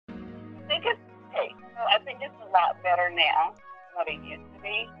I think it's a lot better now than what it used to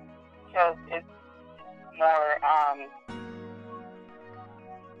be because it's more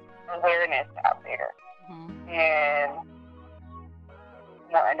awareness out there and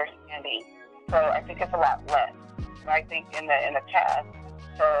more understanding. So I think it's a lot less. But I think in the past,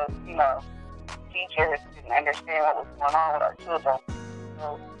 because teachers didn't understand what was going on with our children,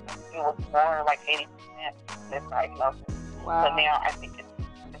 so it was more like 80% misdiagnosis. Wow. But now I think it's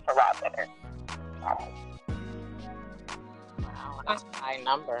a lot better. Wow, that's a high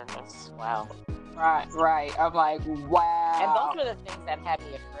number. That's wow. Right. I'm like, wow. And those were the things that had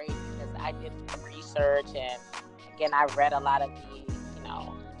me afraid because I did some research and again I read a lot of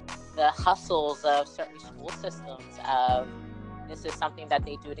the hustles of certain school systems of this is something that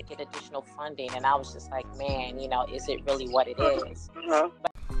they do to get additional funding, and I was just like, man, is it really what it is?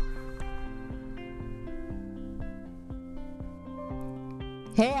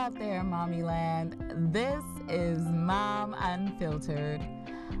 Hey out there, Mommy Land. This is Mom Unfiltered.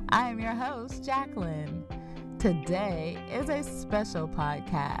 I am your host, Jacqueline. Today is a special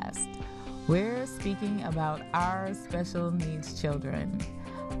podcast. We're speaking about our special needs children.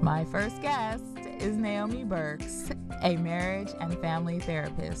 My first guest is Naomi Burks, a marriage and family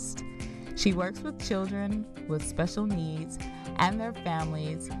therapist. She works with children with special needs and their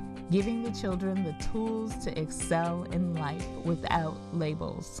families, giving the children the tools to excel in life without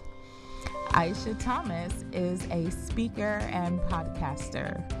labels. Aisha Thomas is a speaker and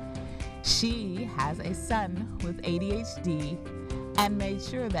podcaster. She has a son with ADHD and made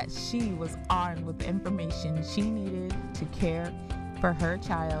sure that she was armed with the information she needed to care for her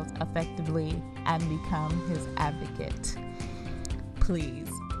child effectively and become his advocate.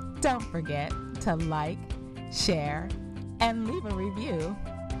 Please don't forget to like, share, and leave a review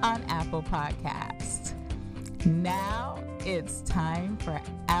on Apple Podcasts. Now it's time for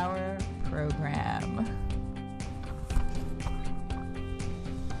our program.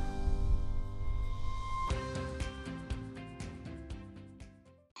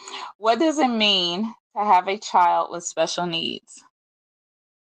 What does it mean to have a child with special needs?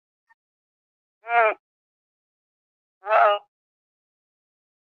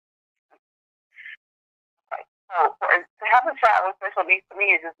 So to have a child with special needs, to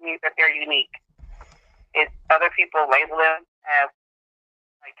me, it just means that they're unique. It's other people label them as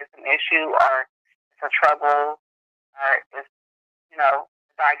like it's an issue or it's a trouble or it's, a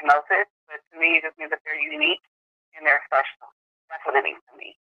diagnosis. But to me, it just means that they're unique and they're special. That's what it means to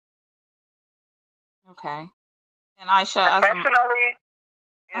me. Okay. And Aisha, professionally,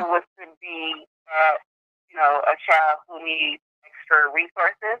 it was to be a child who needs extra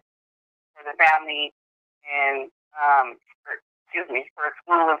resources for the family and for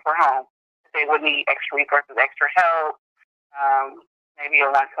school and for home. They would need extra resources, extra help, maybe a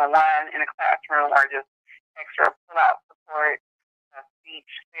one-to-one in a classroom or just extra pull-out support, a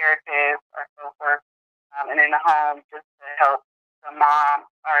speech therapist or so forth. And in the home, just to help the mom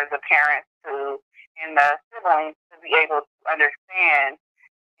or the parents and the siblings to be able to understand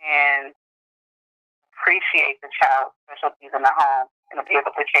and appreciate the child's specialties in the home and to be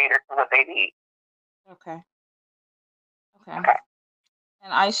able to cater to what they need. Okay.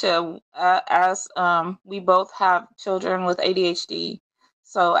 And Aisha, as we both have children with ADHD,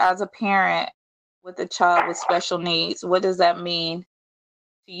 so as a parent with a child with special needs, what does that mean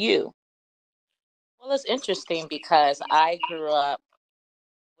to you? Well, it's interesting because I grew up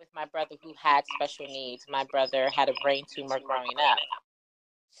with my brother who had special needs. My brother had a brain tumor growing up.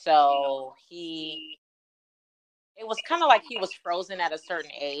 So it was kind of like he was frozen at a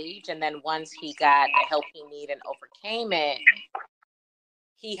certain age. And then once he got the help he needed and overcame it,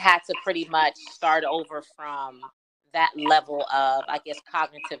 he had to pretty much start over from that level of, I guess,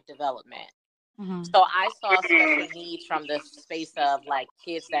 cognitive development. Mm-hmm. So I saw special needs from the space of like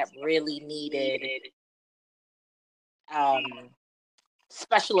kids that really needed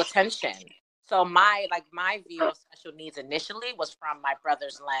special attention. So my view of special needs initially was from my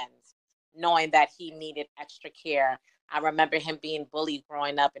brother's lens, knowing that he needed extra care. I remember him being bullied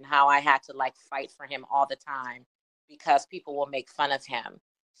growing up and how I had to like fight for him all the time because people will make fun of him.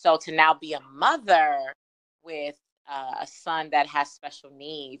 So to now be a mother with a son that has special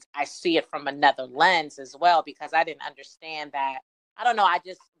needs, I see it from another lens as well, because I didn't understand that. I don't know.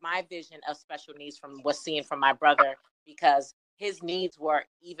 My vision of special needs was seen from my brother, because his needs were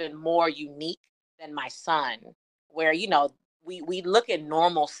even more unique than my son, where, we look at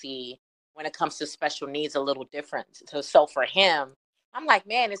normalcy when it comes to special needs a little different. So for him, I'm like,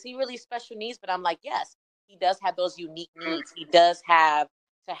 man, is he really special needs? But I'm like, yes, he does have those unique needs. He does have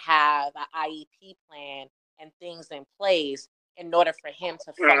to have an IEP plan and things in place in order for him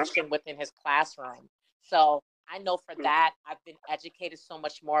to function within his classroom. So I know for that, I've been educated so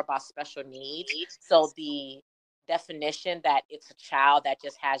much more about special needs. So the definition that it's a child that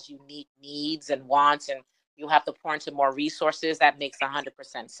just has unique needs and wants, and you have to pour into more resources, that makes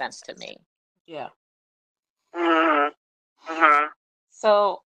 100% sense to me. Yeah. Mhm. Mhm.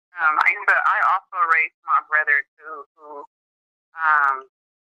 So, I also raised my brother too, who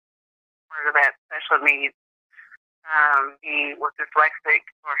part of that special needs. He was dyslexic,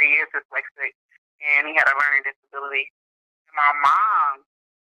 or he is dyslexic, and he had a learning disability. And my mom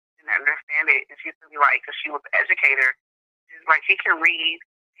didn't understand it, and she used to be like, because she was an educator, she's like, he can read.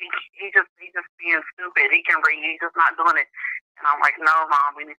 He just being stupid. He can read. He's just not doing it. And I'm like, no,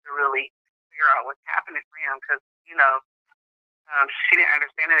 mom, we need to really figure out what's happening for him, because she didn't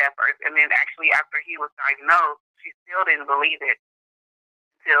understand it at first, and then actually after he was diagnosed, she still didn't believe it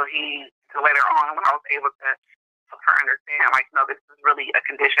until later on when I was able to help her understand, like, no, this is really a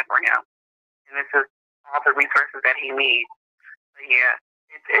condition for him, and this is all the resources that he needs. So yeah,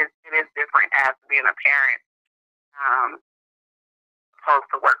 it is different as being a parent,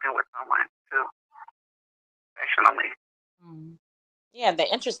 opposed to working with someone too, professionally. Yeah, the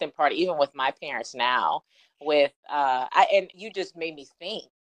interesting part, even with my parents now, and you just made me think,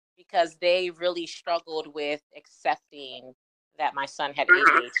 because they really struggled with accepting that my son had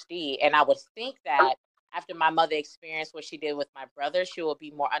ADHD, and I would think that after my mother experienced what she did with my brother, she will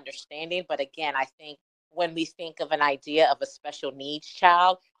be more understanding. But again, I think when we think of an idea of a special needs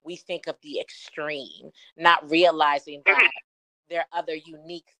child, we think of the extreme, not realizing that there are other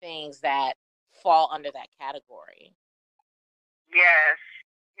unique things that fall under that category. Yes.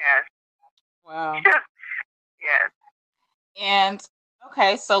 Yes. wow. Yes. And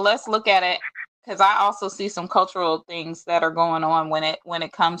okay, so let's look at it, because I also see some cultural things that are going on when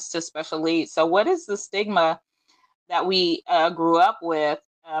it comes to special needs. So, what is the stigma that we grew up with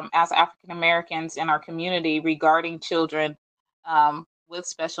as African Americans in our community regarding children with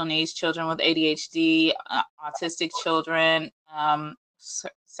special needs, children with ADHD, autistic children,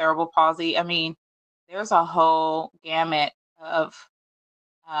 cerebral palsy? I mean, there's a whole gamut of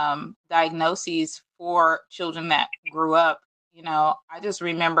diagnoses for children that grew up. I just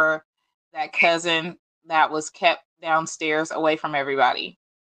remember that cousin that was kept downstairs away from everybody.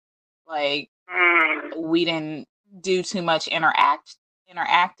 Like, we didn't do too much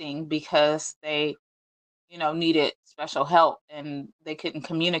interacting because they, needed special help and they couldn't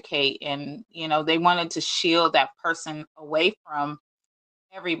communicate, and they wanted to shield that person away from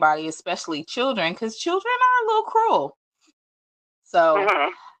everybody, especially children, because children are a little cruel.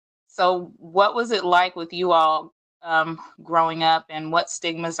 So what was it like with you all growing up, and what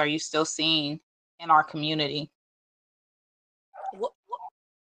stigmas are you still seeing in our community?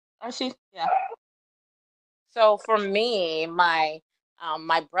 Yeah. So for me, my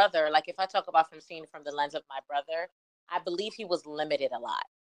brother, like if I talk about seeing from the lens of my brother, I believe he was limited a lot.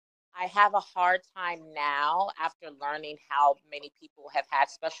 I have a hard time now, after learning how many people have had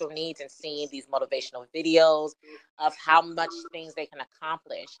special needs and seeing these motivational videos of how much things they can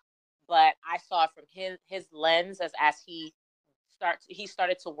accomplish. But I saw it from his lens as he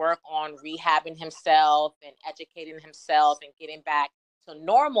started to work on rehabbing himself and educating himself and getting back to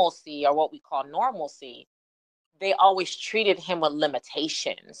normalcy, or what we call normalcy. They always treated him with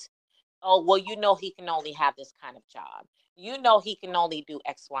limitations. Oh, well, he can only have this kind of job. He can only do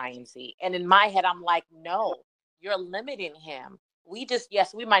X, Y, and Z. And in my head, I'm like, no, you're limiting him.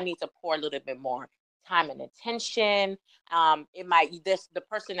 Yes, we might need to pour a little bit more time and attention. The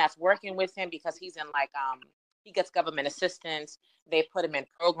person that's working with him, because he's in he gets government assistance. They put him in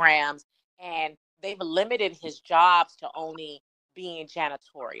programs, and they've limited his jobs to only being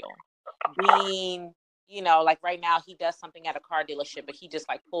janitorial, being like right now he does something at a car dealership, but he just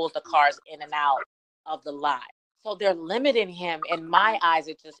like pulls the cars in and out of the lot. So they're limiting him. In my eyes,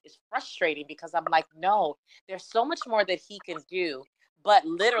 it just is frustrating, because I'm like, no, there's so much more that he can do. But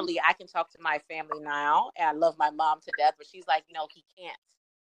literally, I can talk to my family now, and I love my mom to death, but she's like, no, he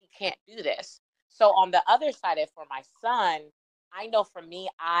can't do this. So on the other side of it, for my son, I know for me,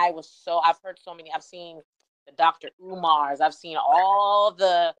 I've heard so many, I've seen the Dr. Umars, I've seen all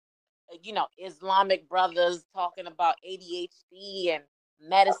the Islamic brothers talking about ADHD and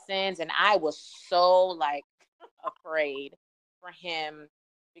medicines, and I was so like afraid for him,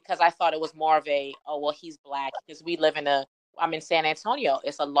 because I thought it was more of he's black, because I'm in San Antonio.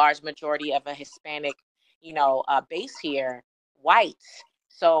 It's a large majority of a Hispanic, base here, white.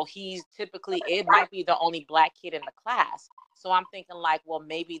 So it might be the only black kid in the class. So I'm thinking like, well,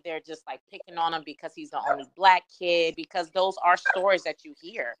 maybe they're just like picking on him because he's the only black kid, because those are stories that you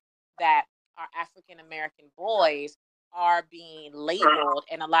hear, that are African American boys are being labeled,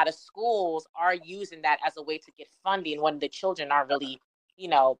 and a lot of schools are using that as a way to get funding when the children are really,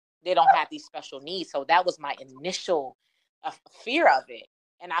 they don't have these special needs. So that was my initial fear of it.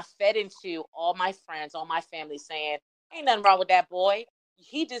 And I fed into all my friends, all my family saying, ain't nothing wrong with that boy.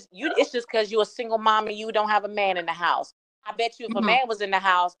 It's just because you're a single mom and you don't have a man in the house. I bet you if a man was in the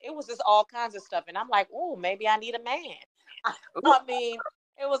house, it was just all kinds of stuff. And I'm like, oh, maybe I need a man. I mean,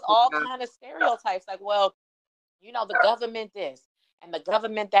 it was all kind of stereotypes. Like, well, the government this and the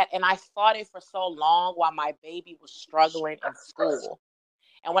government that. And I fought it for so long while my baby was struggling in school.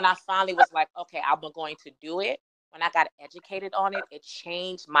 And when I finally was like, okay, I'm going to do it, when I got educated on it, it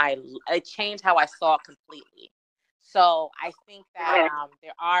changed how I saw it completely. So I think that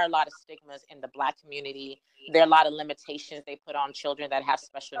there are a lot of stigmas in the Black community. There are a lot of limitations they put on children that have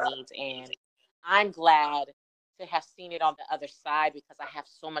special needs. And I'm glad to have seen it on the other side because I have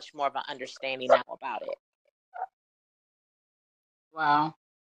so much more of an understanding now about it. Wow.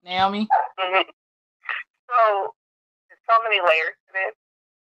 Naomi? So, there's so many layers to this.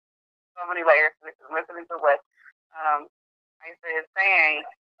 So many layers to this. Listening to what Isa is saying,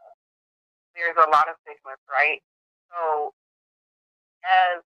 there's a lot of stigmas, right? So,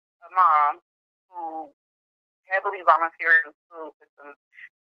 as a mom who heavily volunteers in school systems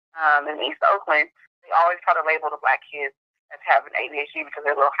in East Oakland, they always try to label the Black kids as having ADHD because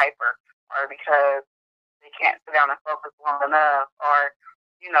they're a little hyper, or because they can't sit down and focus long enough, or,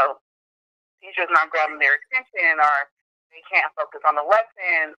 teachers not grabbing their attention, or they can't focus on the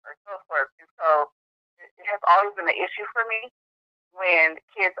lesson, or so forth. And so it has always been an issue for me when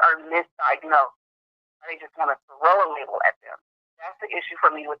kids are misdiagnosed, or they just want to throw a label at them. That's the issue for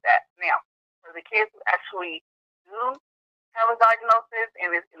me with that. Now, for the kids who actually do have a diagnosis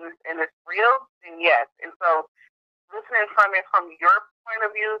and it's real, then yes. And so listening from it from your point of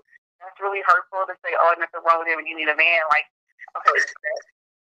view, that's really hurtful to say, oh, nothing wrong with him and you need a man. Like, okay, that's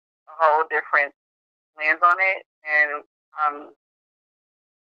a whole different lens on it. And,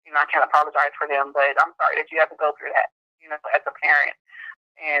 I can't apologize for them, but I'm sorry that you have to go through that, as a parent.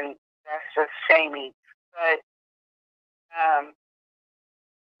 And that's just shaming. But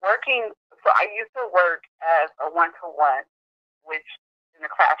so I used to work as a one-to-one, which in a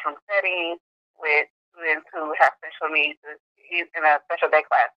classroom setting with students who have special needs in a special day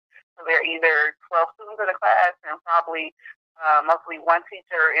class. So there are either 12 students in a class and probably mostly one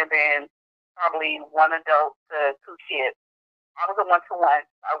teacher and then probably one adult to two kids. I was a one-to-one.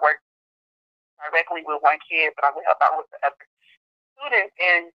 I worked directly with one kid, but I would help out with the other students.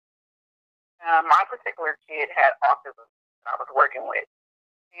 And my particular kid had autism that I was working with.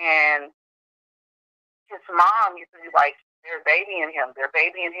 And his mom used to be like, they're babying him.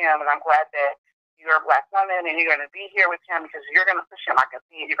 And I'm glad that you're a Black woman and you're going to be here with him because you're going to push him. I can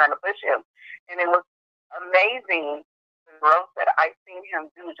see it. You're going to push him. And it was amazing the growth that I've seen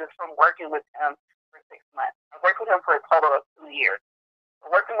him do just from working with him for 6 months. I worked with him for a total of 2 years.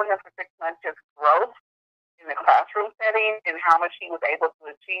 So working with him for 6 months, just growth in the classroom setting and how much he was able to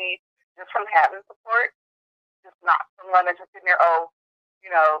achieve just from having support, just not someone that's just sitting there,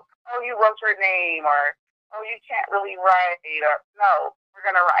 you wrote your name, or, oh, you can't really write, or, no, we're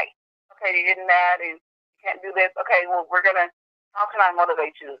going to write. Okay, you didn't that, and you can't do this. Okay, well, how can I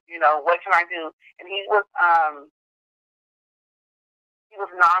motivate you? What can I do? And he was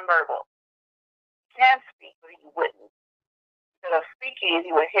nonverbal. He can speak, but he wouldn't. Instead of speaking,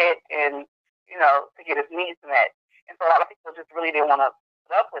 he would hit and, to get his needs met. And so a lot of people just really didn't want to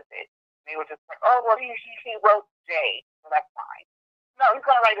put up with it. They were just like, oh, well, he wrote J, so that's fine. No, he's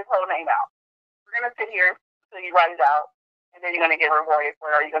going to write his whole name out. We're going to sit here until you write it out, and then you're going to get rewarded for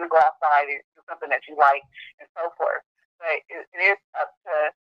it, or you're going to go outside and do something that you like, and so forth. But it is up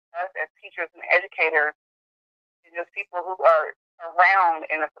to us as teachers and educators and just people who are around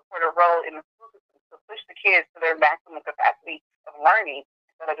in a supportive role in the school system to push the kids to their maximum capacity of learning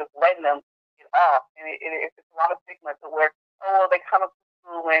instead of just letting them get off. And it's a lot of stigma to where, they come up to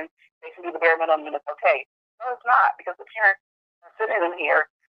school and they can do the bare minimum and it's okay. No, it's not, because the parents are sitting them here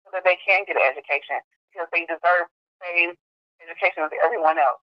so that they can get an education because they deserve the same education as everyone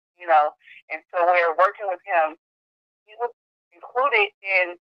else, And so we're working with him. He was included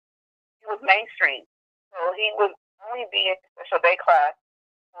he was mainstream. So he would only be in special day class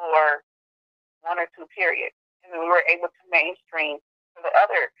for 1 or 2 periods. And then we were able to mainstream for the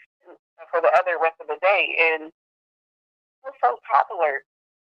other rest of the day. And he was so popular.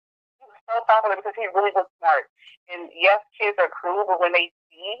 Because he really was smart. And yes, kids are cruel, but when they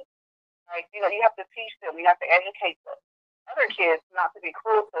see, you have to teach them, you have to educate the other kids not to be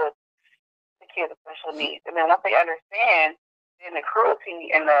cruel to the kids with special needs. And then once they understand, then the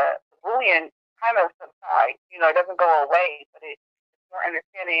cruelty and the bullying kind of subsides. You know, it doesn't go away, but it's more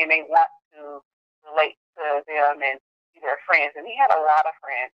understanding, and they want to relate to them and be their friends. And he had a lot of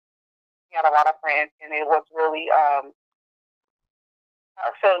friends. And it was really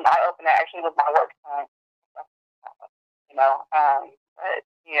feeling eye-opening actually with my work son. You know, but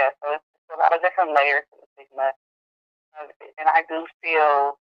yeah, so it's a lot of different layers to the stigma of it. And I do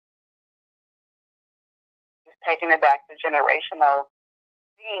feel, just taking it back to generational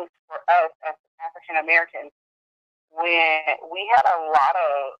things for us as African Americans, when we had a lot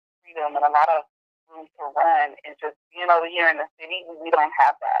of freedom and a lot of room to run, and just being over here in the city, we don't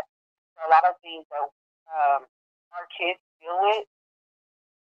have that. So a lot of things that our kids deal with,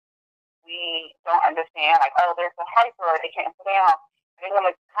 we don't understand. Like, oh, there's a hyper, they can't sit down. They want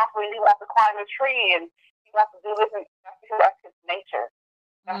to constantly want to climb a tree, and he wants to do this, and that's because that's his nature.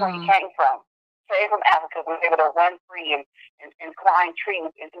 That's where he came from. Came from Africa, was able to run free and climb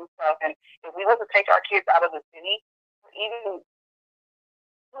trees and do stuff. And if we were to take our kids out of the city for even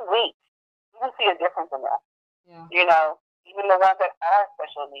 2 weeks, we would see a difference in them. Yeah. You know, even the ones that are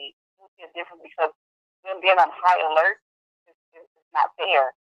special needs, we see a difference, because them being on high alert is not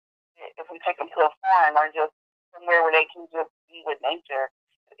there. If we take them to a farm or just somewhere where they can just be with nature,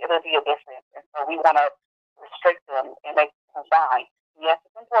 it'll be a difference. And so we want to restrict them and make them fine. Yes,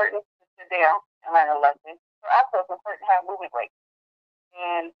 it's important to sit down and learn a lesson. But also, it's important to have movement breaks.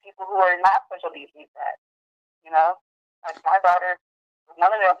 And people who are not special needs need that. You know, like my daughter, none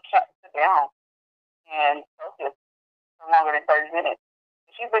of them can't sit down and focus for longer than 30 minutes.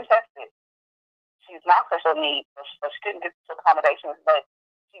 She's been tested. She's not special needs, so she couldn't get to accommodations, but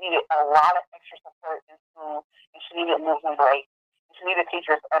she needed a lot of extra support in school, and she needed movement breaks. She needed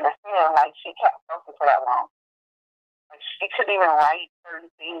teachers to understand, like, she can't focus for that long. Like, she couldn't even write certain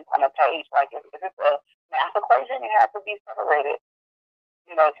things on a page. Like, if it's a math equation, it had to be separated.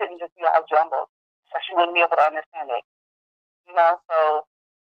 You know, it couldn't just be all jumbled, so she wouldn't be able to understand it. You know, so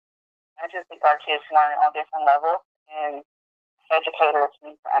I just think our kids learn on different levels, and educators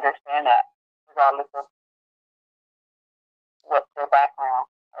need to understand that, regardless of what's their background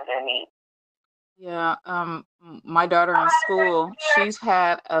or their needs. Yeah, my daughter in school, she's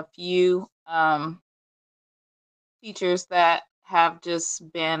had a few teachers that have just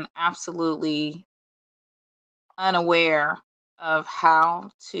been absolutely unaware of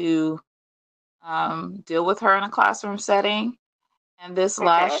how to deal with her in a classroom setting. And this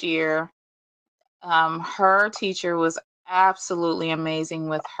last year, her teacher was absolutely amazing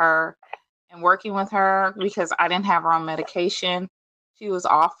with her and working with her, because I didn't have her on medication. She was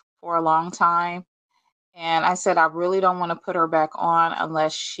off for a long time. And I said, I really don't want to put her back on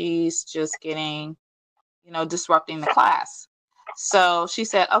unless she's just getting, disrupting the class. So she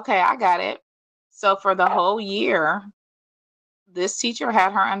said, okay, I got it. So for the whole year, this teacher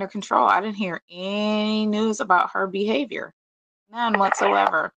had her under control. I didn't hear any news about her behavior, none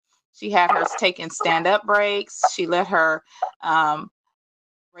whatsoever. She had her taking stand-up breaks. She let her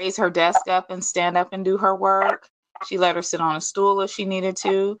raise her desk up and stand up and do her work. She let her sit on a stool if she needed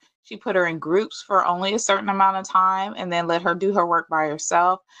to. She put her in groups for only a certain amount of time and then let her do her work by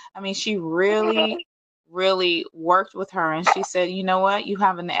herself. I mean, she really, really worked with her. And she said, you know what? You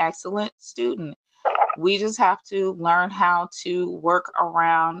have an excellent student. We just have to learn how to work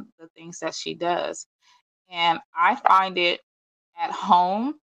around the things that she does. And I find it at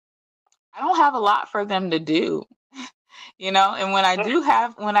home, I don't have a lot for them to do. And when I do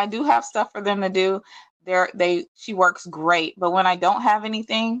have stuff for them to do, she works great. But when I don't have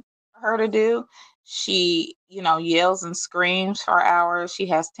anything for her to do, she yells and screams for hours. She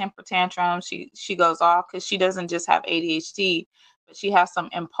has temper tantrums. She goes off because she doesn't just have ADHD, but she has some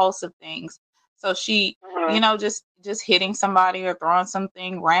impulsive things. So she just hitting somebody or throwing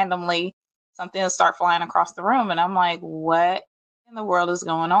something randomly, something will start flying across the room, and I'm like, what in the world is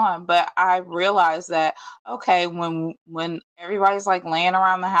going on? But I realized that, okay, when everybody's like laying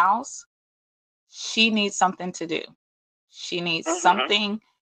around the house, she needs something to do. She needs something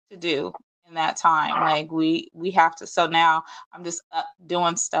to do in that time. Like we have to. So now I'm just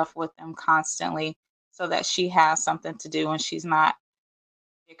doing stuff with them constantly so that she has something to do and she's not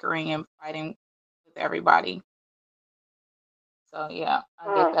bickering and fighting with everybody. So yeah,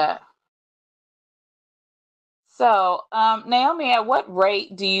 I get that. So, Naomi, at what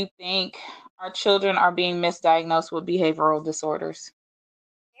rate do you think our children are being misdiagnosed with behavioral disorders?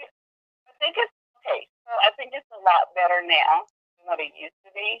 I think it's okay. So I think it's a lot better now than what it used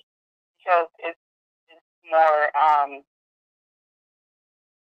to be, because it's more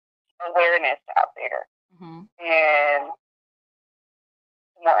awareness out there and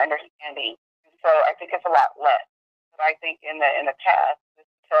more understanding. So I think it's a lot less. But I think in the past,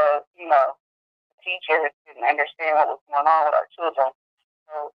 just because teachers didn't understand what was going on with our children.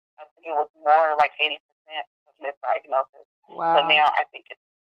 So I think it was more like 80% of misdiagnosis. Wow. But now I think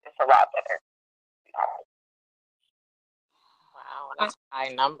it's a lot better. Wow, that's a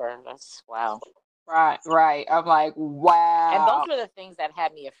high number. That's wow. Right. I'm like, wow. And those were the things that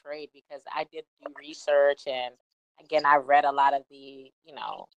had me afraid, because I did do research, and again, I read a lot of the,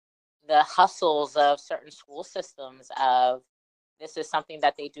 the hustles of certain school systems of this is something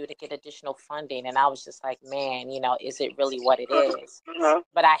that they do to get additional funding. And I was just like, man, is it really what it is? Mm-hmm.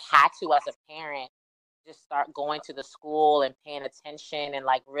 But I had to, as a parent, just start going to the school and paying attention, and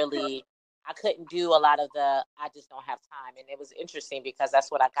like really, I couldn't do a lot of I just don't have time. And it was interesting because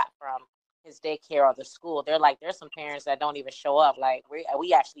that's what I got from his daycare or the school. They're like, there's some parents that don't even show up. Like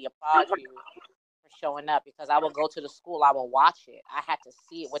we actually applaud you for showing up, because I will go to the school, I will watch it. I had to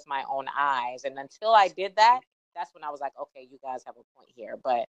see it with my own eyes. And until I did that, that's when I was like, okay, you guys have a point here.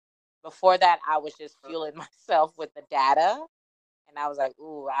 But before that, I was just fueling myself with the data. And I was like,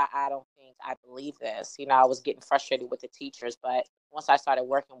 ooh, I don't think I believe this. I was getting frustrated with the teachers. But once I started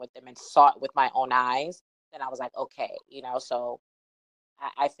working with them and saw it with my own eyes, then I was like, okay, so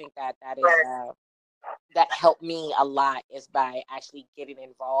I think that is that helped me a lot, is by actually getting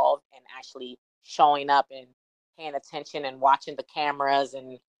involved and actually showing up and paying attention and watching the cameras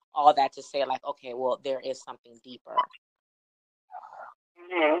and all that, to say like, okay, well, there is something deeper.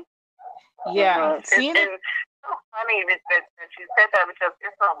 Mm-hmm. Yeah. Mm-hmm. It's so funny that you said that, because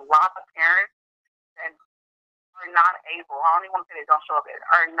there's a lot of parents that are not able, I don't even want to say they don't show up,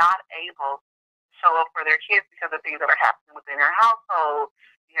 are not able to show up for their kids because of things that are happening within their household.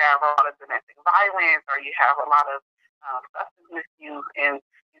 You have a lot of domestic violence, or you have a lot of substance misuse, and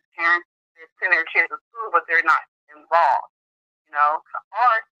these parents, they're sending their kids to school, but they're not involved,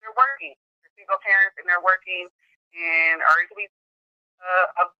 or they're working. They're single parents and they're working, or it could be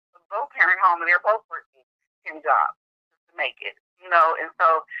a both parent home and they're both working 10 jobs to make it, and so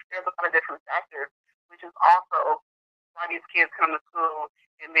there's a lot of different factors, which is also why these kids come to school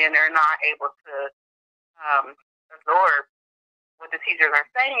and then they're not able to absorb what the teachers are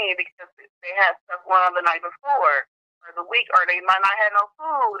saying, because they had stuff going on the night before or the week, or they might not have no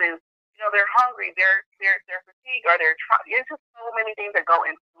food, and they're hungry, they're fatigued, or it's just so many things that go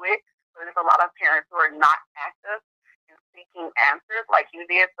into it. So there's a lot of parents who are not active in seeking answers like you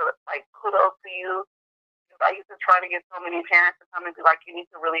did. So it's like, kudos to you. Because I used to try to get so many parents to come and be like, you need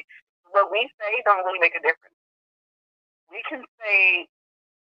to really, what we say don't really make a difference. We can say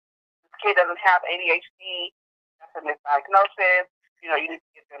this kid doesn't have ADHD, that's a misdiagnosis. You need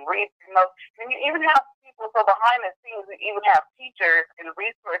to get them re-diagnosed. And you even have people, so behind the scenes, you even have teachers and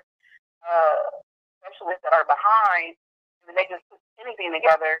resource specialists that are behind, and they just put anything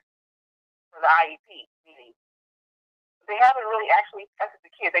together for the IEP meeting. They haven't really actually tested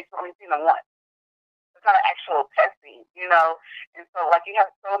the kids. They've only seen them once. It's not an actual testing, And so, like, you have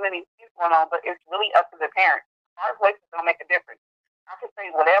so many things going on, but it's really up to the parents. Our voices don't make a difference. I can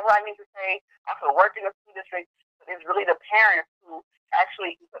say whatever I need to say. I can work in a school district, but it's really the parents who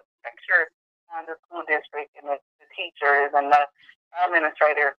actually put pressure on the school district and the teachers and the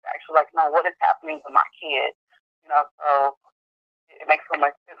administrators actually, like, no, what is happening with my kid? So it makes so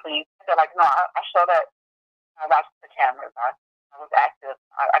much sense when you say, like, no, I showed up. I watched the cameras. I was active.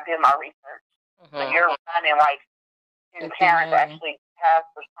 I did my research. Mm-hmm. So you're running like, and parents actually have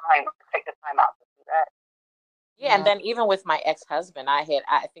the time to take the time out to do that. Yeah, and then even with my ex-husband, I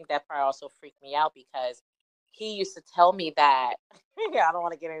think that part also freaked me out, because he used to tell me that, I don't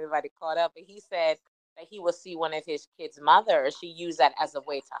want to get anybody caught up, but he said that he would see one of his kids' mothers. She used that as a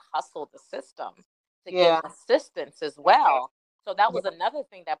way to hustle the system, to get assistance as well. So that was another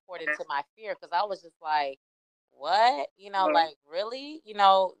thing that poured into my fear, because I was just like, what? Like, really?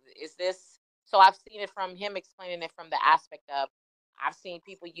 Is this? So I've seen it from him explaining it from the aspect of, I've seen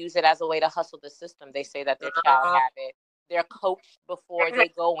people use it as a way to hustle the system. They say that their child have it. They're coached before they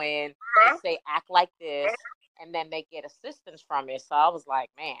go in to say, act like this, and then they get assistance from it. So I was like,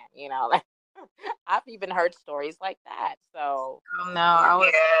 man, like, I've even heard stories like that. So no,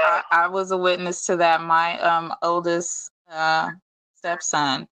 I was a witness to that. My oldest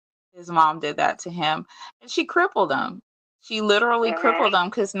stepson, his mom did that to him, and she crippled him. She literally crippled him,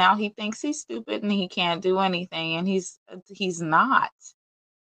 because now he thinks he's stupid and he can't do anything, and he's not.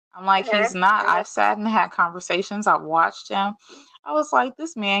 I'm like, he's not. I've sat and had conversations. I've watched him. I was like,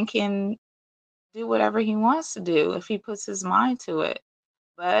 this man can do whatever he wants to do if he puts his mind to it.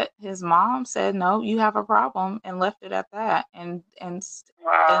 But his mom said, no, you have a problem, and left it at that, and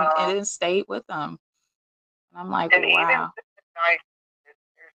it stayed with him. And I'm like, and wow. Even like,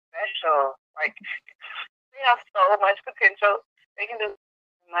 they're special. Like, they have so much potential. They can do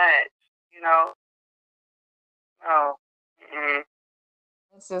so much, Oh. Mm-mm.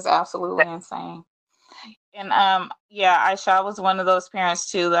 It's just absolutely insane. And yeah, Aisha was one of those parents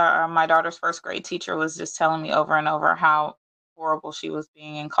too that my daughter's first grade teacher was just telling me over and over how horrible she was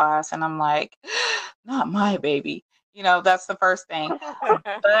being in class, and I'm like, not my baby. That's the first thing.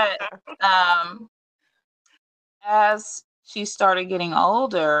 But as she started getting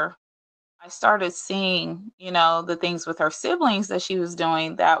older, I started seeing, the things with her siblings that she was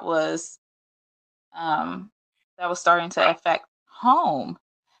doing um, that was starting to affect home.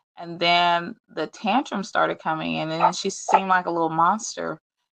 And then the tantrum started coming in, and then she seemed like a little monster.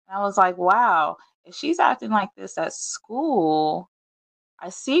 And I was like, wow, if she's acting like this at school, I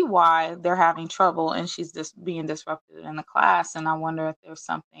see why they're having trouble and she's just being disrupted in the class. And I wonder if there's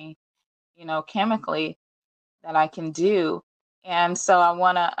something, chemically that I can do. And so I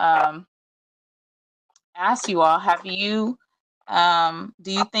want to ask you all,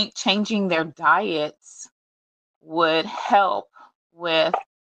 do you think changing their diets would help with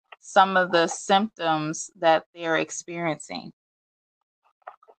some of the symptoms that they're experiencing?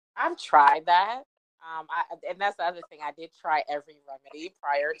 I've tried that. And that's the other thing. I did try every remedy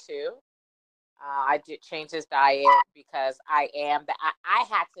prior to. I did change his diet because I had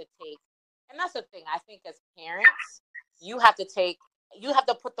to take, and that's the thing. I think as parents, you have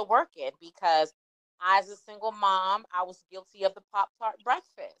to put the work in because as a single mom, I was guilty of the Pop-Tart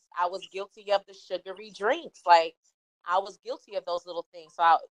breakfast. I was guilty of the sugary drinks. Like I was guilty of those little things.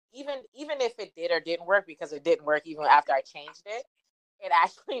 So even if it did or didn't work, because it didn't work even after I changed it, it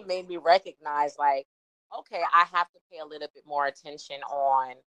actually made me recognize like, okay, I have to pay a little bit more attention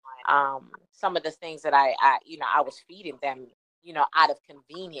on some of the things that I was feeding them, out of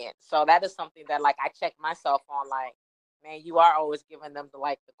convenience. So that is something that like I check myself on, like, man, you are always giving them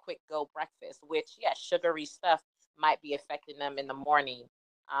the quick go breakfast, which yeah, sugary stuff might be affecting them in the morning.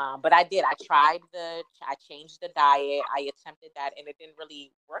 But I changed the diet. I attempted that and it didn't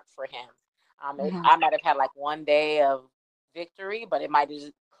really work for him. Mm-hmm. I might have had like one day of victory, but it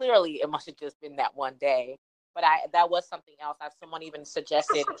must have just been that one day. But that was something else. Someone even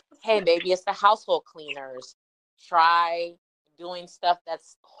suggested, hey, maybe it's the household cleaners. Try doing stuff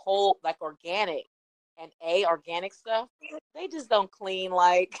that's whole, like organic. And organic stuff, they just don't clean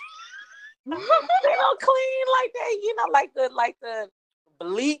like they don't clean like that, like the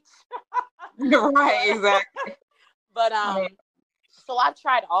bleach. Right, exactly. But so I've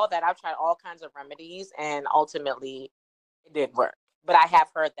tried all that. I've tried all kinds of remedies, and ultimately, it didn't work. But I have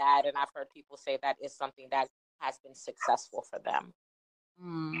heard that, and I've heard people say that is something that has been successful for them.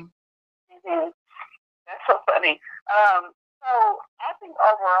 Mm. Mm-hmm. That's so funny. So I think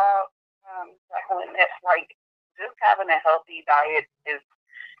overall, Jacqueline, it's like just having a healthy diet is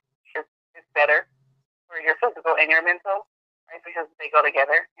better for your physical and your mental, right? Because they go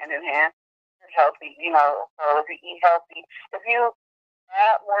together hand in hand. You're healthy, So if you eat healthy, if you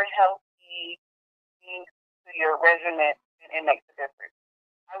add more healthy things to your regimen, then it makes a difference.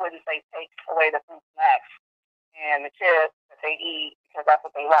 I wouldn't say take away the fruit snacks and the chips that they eat because that's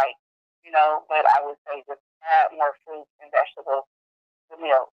what they like, But I would say just add more fruits and vegetables to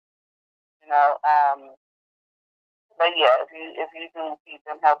milk, you know. But yeah, if you do feed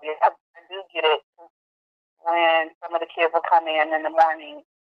them healthy, I do get it when some of the kids will come in the morning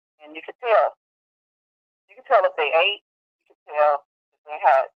and you could tell if they ate, you could tell if they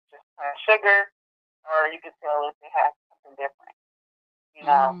had just sugar, or you could tell if they had something different, you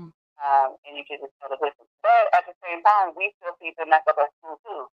know. Mm. And you could just tell the difference. But at the same time, we still feed them that at school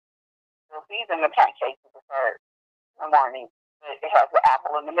too. We'll feed them the pancakes with the dessert in the morning, but it has the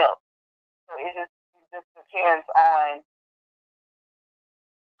apple and the milk. So it just depends on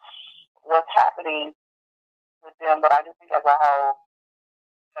what's happening with them. But I just think as a whole,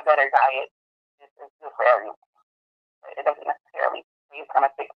 a better diet is good for everyone. But it doesn't necessarily mean it's going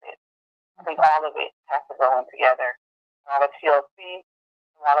to fix it. I think all of it has to go in together. A lot of TLC,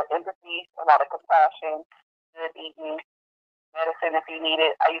 a lot of empathy, a lot of compassion, good eating, medicine if you need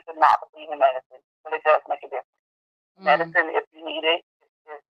it. I used to not believe in medicine, but it does make a difference. Medicine if you need it.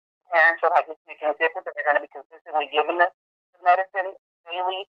 If parents are like, it's making a difference, if they're going to be consistently giving the medicine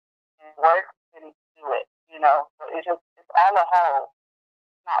daily and it works, then do it. So it's all a whole,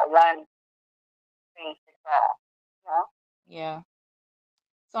 not one thing fits all. Yeah.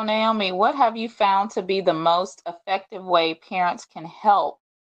 So, Naomi, what have you found to be the most effective way parents can help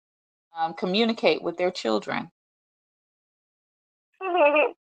communicate with their children?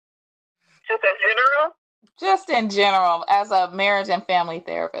 Just in general? Just in general, as a marriage and family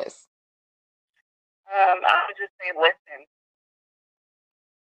therapist. I would just say listen.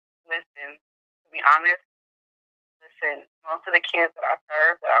 Listen. To be honest, listen. Most of the kids that I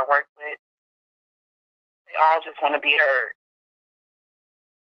serve, that I work with, They all just want to be heard.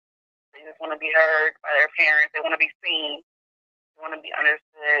 They just want to be heard by their parents. They want to be seen. They want to be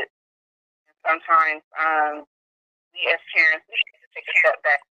understood. And sometimes we as parents, we need to take a step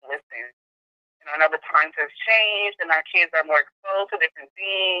back and listen. And I know the times have changed, and our kids are more exposed to different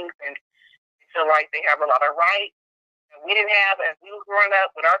things, and they feel like they have a lot of rights that we didn't have as we were growing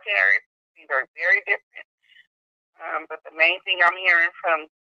up with our parents. These are very different. But the main thing I'm hearing from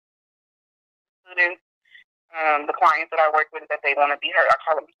students, the clients that I work with, is that they want to be heard. I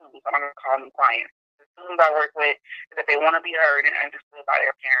call them students. I'm not going to call them clients. The students I work with is that they want to be heard and understood by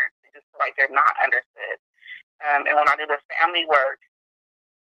their parents. They just feel like they're not understood. And when I do the family work,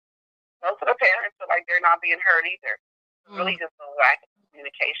 most of the parents feel like they're not being heard either. It's really just a lack of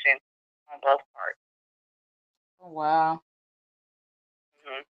communication on both parts. Oh, wow.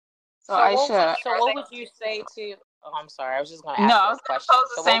 Mm-hmm. So Aisha, what would you say to? Oh, I'm sorry. I was just going to ask. No, I was going to pose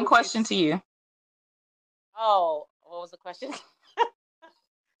the same question to you. Oh, what was the question?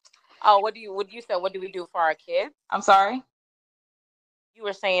 Oh, what do you say? What do we do for our kids? I'm sorry. You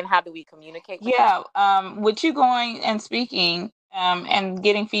were saying, how do we communicate? With you going and speaking and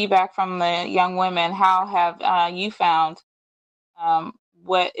getting feedback from the young women, how have you found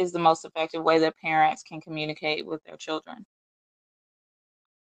what is the most effective way that parents can communicate with their children?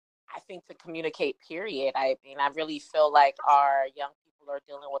 I think to communicate, period. I mean, I really feel like our young people are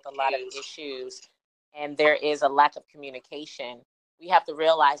dealing with a lot of issues, and there is a lack of communication. We have to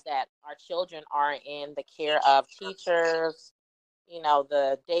realize that our children are in the care of teachers,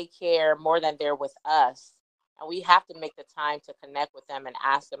 the daycare, more than they're with us. And we have to make the time to connect with them and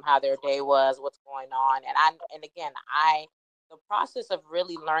ask them how their day was, what's going on. And again, the process of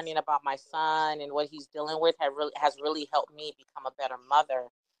really learning about my son and what he's dealing with has really helped me become a better mother.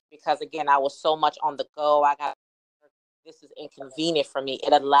 Because again, I was so much on the go. This is inconvenient for me.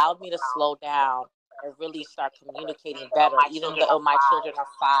 It allowed me to slow down and really start communicating better. Even though my children are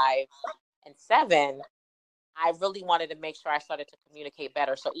 5 and 7, I really wanted to make sure I started to communicate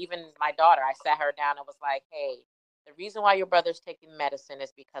better. So even my daughter, I sat her down and was like, hey, the reason why your brother's taking medicine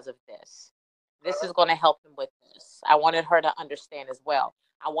is because of this. This is going to help him with this. I wanted her to understand as well.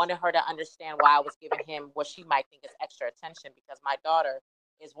 I wanted her to understand why I was giving him what she might think is extra attention, because my daughter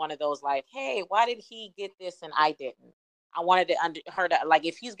is one of those like, hey, why did he get this and I didn't? I wanted her to, like,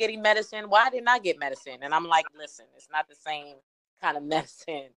 if he's getting medicine, why didn't I get medicine? And I'm like, listen, it's not the same kind of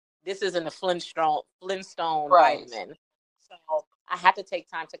medicine. This isn't a Flintstone Right. vitamin. So I had to take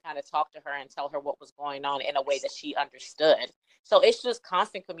time to kind of talk to her and tell her what was going on in a way that she understood. So it's just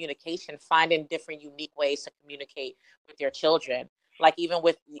constant communication, finding different unique ways to communicate with your children. Like even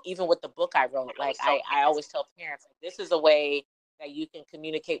with the book I wrote, like I always tell parents, like, this is a way that you can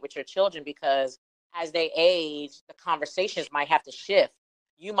communicate with your children, because as they age, the conversations might have to shift.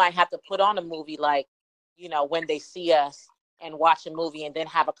 You might have to put on a movie like, when they see us, and watch a movie and then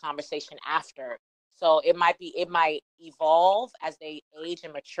have a conversation after. So it might evolve as they age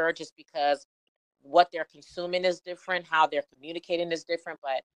and mature, just because what they're consuming is different, how they're communicating is different,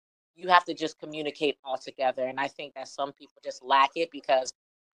 but you have to just communicate all together. And I think that some people just lack it, because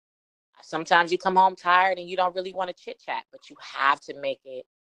sometimes you come home tired and you don't really want to chit chat, but you have to make it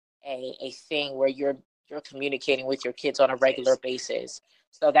a thing where you're communicating with your kids on a regular basis.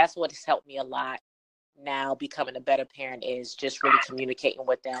 So that's what has helped me a lot now, becoming a better parent, is just really communicating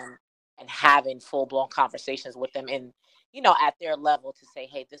with them and having full-blown conversations with them, and at their level, to say,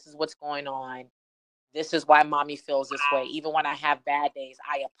 hey, this is what's going on, this is why mommy feels this way. Even when I have bad days,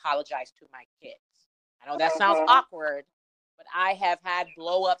 I apologize to my kids. I know that sounds awkward, but I have had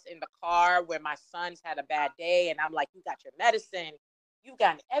blow-ups in the car where my son's had a bad day, and I'm like, you got your medicine, you've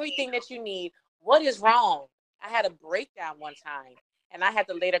gotten everything that you need, what is wrong? I had a breakdown one time, and I had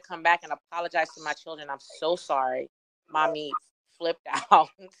to later come back and apologize to my children. I'm so sorry. Mommy flipped out.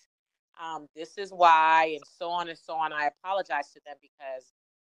 This is why, and so on and so on. I apologize to them, because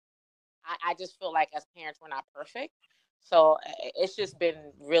I just feel like as parents, we're not perfect. So it's just been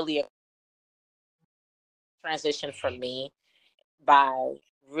really a transition for me, by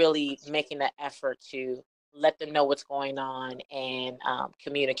really making the effort to let them know what's going on, and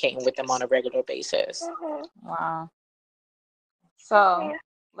communicating with them on a regular basis. Wow. So,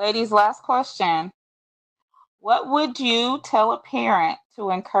 ladies, last question. What would you tell a parent to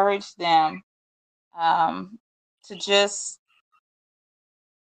encourage them to just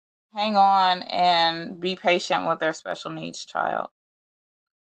hang on and be patient with their special needs child?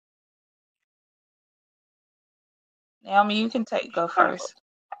 Naomi, you can go first.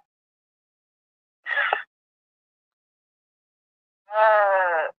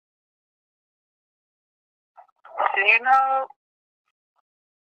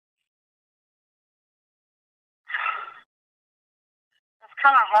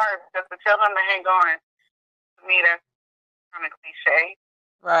 kind of hard because to tell them to hang on, to me, that's kind of cliche.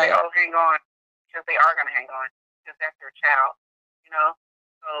 Right. They all hang on because they are going to hang on because that's their child, you know?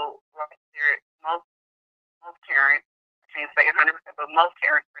 So, like, most parents, I can't say 100%, but most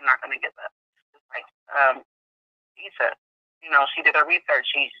parents are not going to give up. Just like Issa, you know, she did her research.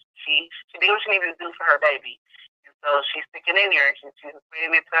 She did what she needed to do for her baby. And so she's sticking in there. She's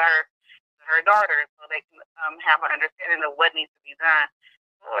explaining it to her daughter so they can have an understanding of what needs to be done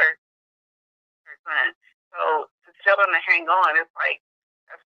for her son. So to tell them to hang on, it's like,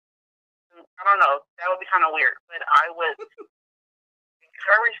 I don't know, that would be kind of weird. But I would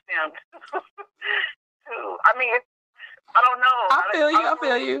encourage them to, I mean, I don't know. I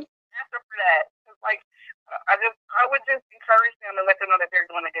feel you. Answer for that. It's like, I would just encourage them and let them know that they're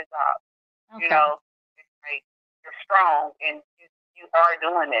doing a good job. Okay. You know, it's like, you're strong and you are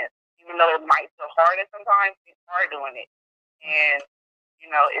doing this. Even though it might feel hard at sometimes, you are doing it. And,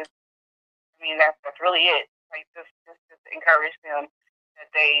 you know, that's really it. Like, just encourage them that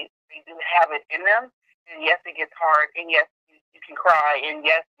they do have it in them. And yes, it gets hard. And yes, you can cry. And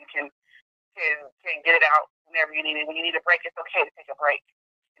yes, you can get it out whenever you need it. When you need a break, it's okay to take a break.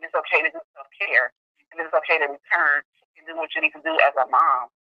 And it's okay to do self-care. And it's okay to return and do what you need to do as a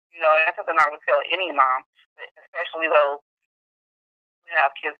mom. You know, that's something I would tell any mom, but especially those who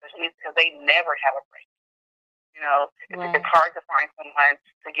have kids with special needs, because they never have a break. You know, it's hard to find someone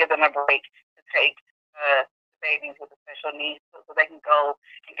to give them a break to take the babies with the special needs so they can go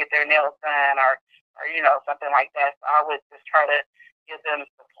and get their nails done or you know, something like that. So I would just try to give them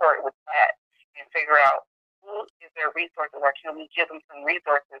support with that and figure out who is their resources, or can we give them some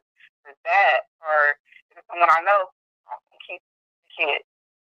resources for that, or if it's someone I know, I'll keep the kid.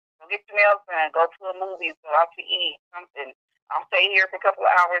 Go get your nails done, go to a movie, go out to eat, something. I'll stay here for a couple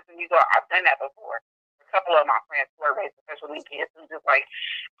of hours and you go. I've done that before. A couple of my friends who are raised special needs kids who just like,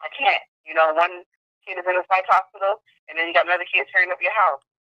 I can't. You know, one kid is in a psych hospital and then you got another kid tearing up your house.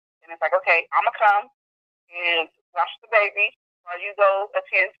 And it's like, okay, I'm going to come and watch the baby while you go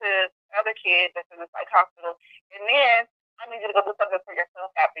attend to the other kid that's in the psych hospital. And then I need you to go do something for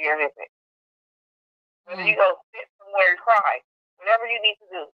yourself after your visit. Whether you go sit somewhere and cry, whatever you need to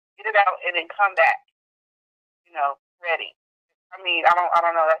do, get it out and then come back, you know, ready. I mean, I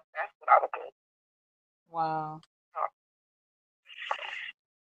don't know. That's what I would do. Wow.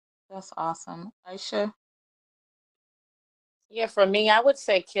 That's awesome. Aisha? Yeah, for me, I would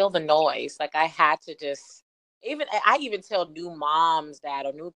say kill the noise. Like, I had to just, I even tell new moms that,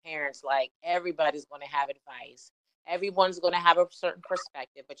 or new parents, like, everybody's going to have advice. Everyone's going to have a certain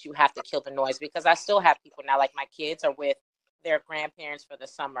perspective, but you have to kill the noise, because I still have people now, like my kids are with their grandparents for the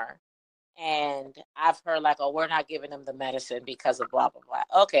summer. And I've heard like, oh, we're not giving them the medicine because of blah, blah,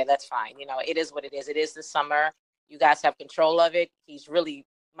 blah. Okay, that's fine. You know, it is what it is. It is the summer. You guys have control of it.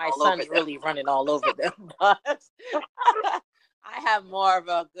 My son's really running all over them. But I have more of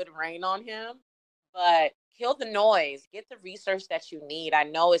a good rein on him. But kill the noise. Get the research that you need. I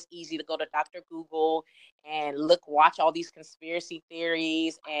know it's easy to go to Dr. Google and watch all these conspiracy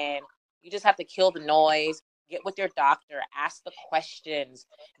theories. And you just have to kill the noise. Get with your doctor, ask the questions,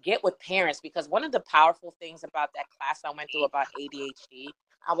 get with parents, because one of the powerful things about that class I went through about ADHD,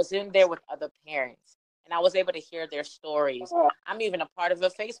 I was in there with other parents and I was able to hear their stories. I'm even a part of a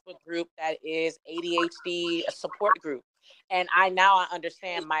Facebook group that is ADHD support group. And I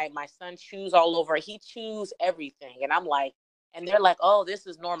understand my son chews all over. He chews everything. And I'm like, and they're like, oh, this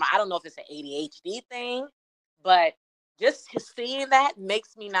is normal. I don't know if it's an ADHD thing, but just seeing that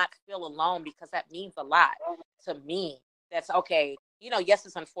makes me not feel alone, because that means a lot to me. That's okay. You know, yes,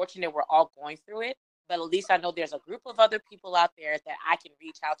 it's unfortunate we're all going through it, but at least I know there's a group of other people out there that I can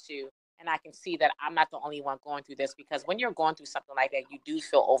reach out to, and I can see that I'm not the only one going through this, because when you're going through something like that, you do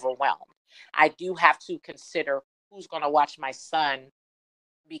feel overwhelmed. I do have to consider who's going to watch my son,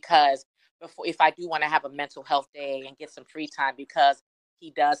 because if I do want to have a mental health day and get some free time, because he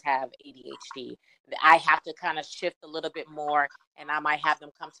does have ADHD, I have to kind of shift a little bit more, and I might have them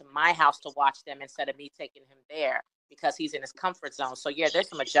come to my house to watch them instead of me taking him there, because he's in his comfort zone. So yeah, there's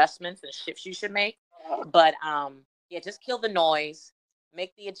some adjustments and shifts you should make, but yeah, just kill the noise,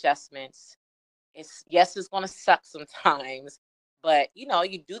 make the adjustments. It's going to suck sometimes, but you know,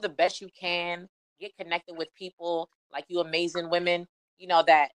 you do the best you can. Get connected with people like you, amazing women, you know,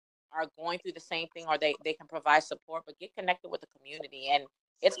 that are going through the same thing, or they can provide support. But get connected with the community, and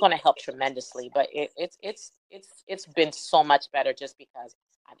it's going to help tremendously. But it's been so much better just because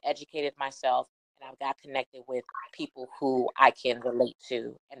I've educated myself and I've got connected with people who I can relate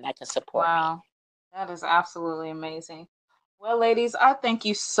to and that can support me. Wow, that is absolutely amazing. Well, ladies, I thank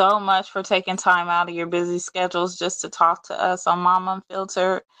you so much for taking time out of your busy schedules just to talk to us on Mom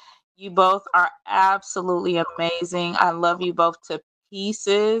Unfiltered. You both are absolutely amazing. I love you both to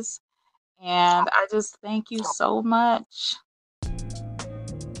pieces. And I just thank you so much.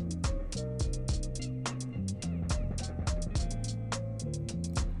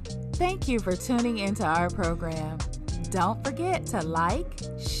 Thank you for tuning into our program. Don't forget to like,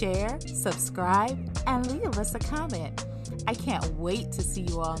 share, subscribe, and leave us a comment. I can't wait to see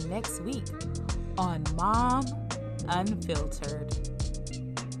you all next week on Mom Unfiltered.